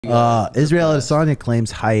Israel Adesanya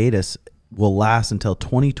claims hiatus will last until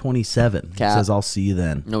 2027. Cap. He says, I'll see you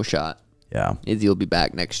then. No shot. Yeah. Izzy will be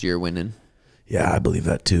back next year winning. Yeah, I believe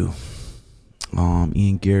that too.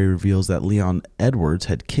 Ian Garry reveals that Leon Edwards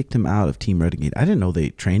had kicked him out of Team Renegade. I didn't know they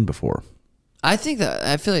trained before. I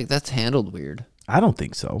feel like that's handled weird. I don't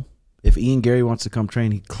think so. If Ian Garry wants to come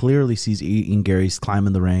train, he clearly sees Ian Garry's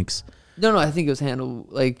climbing the ranks. No, I think it was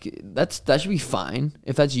handled like that should be fine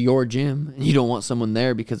if that's your gym and you don't want someone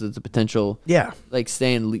there because it's a potential. Yeah. Like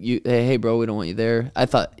saying, hey, bro, we don't want you there. I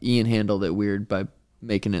thought Ian handled it weird by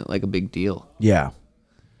making it like a big deal. Yeah.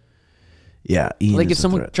 Yeah. Ian like if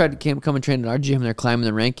someone tried to come and train at our gym and they're climbing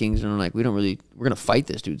the rankings and they're like, we're going to fight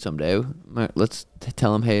this dude someday. Let's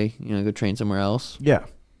tell him, hey, go train somewhere else. Yeah.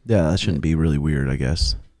 Yeah, that shouldn't be really weird, I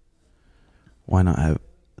guess. Why not have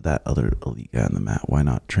that other elite guy on the mat? Why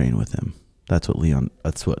not train with him? That's what Ian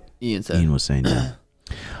said. Ian was saying. Yeah.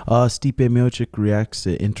 Stipe Miocic reacts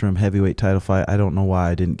to interim heavyweight title fight. I don't know why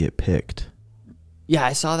I didn't get picked. Yeah,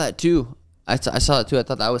 I saw that too. I saw it too. I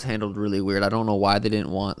thought that was handled really weird. I don't know why they didn't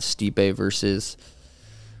want Stipe versus.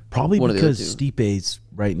 Probably because Stipe's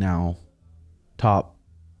right now top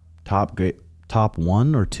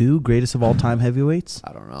one or two greatest of all time heavyweights.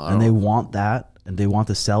 I don't know. And they want that, and they want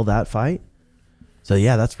to sell that fight. So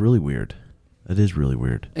yeah, that's really weird. That is really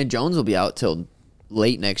weird. And Jones will be out till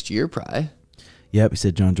late next year, probably. Yep, he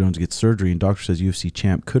said John Jones gets surgery, and doctor says UFC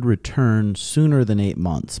champ could return sooner than 8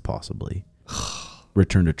 months, possibly.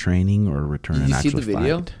 Return to training or return an actual fight. Did you see the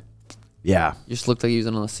video? Yeah. Just looked like he was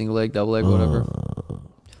on a single leg, double leg, whatever.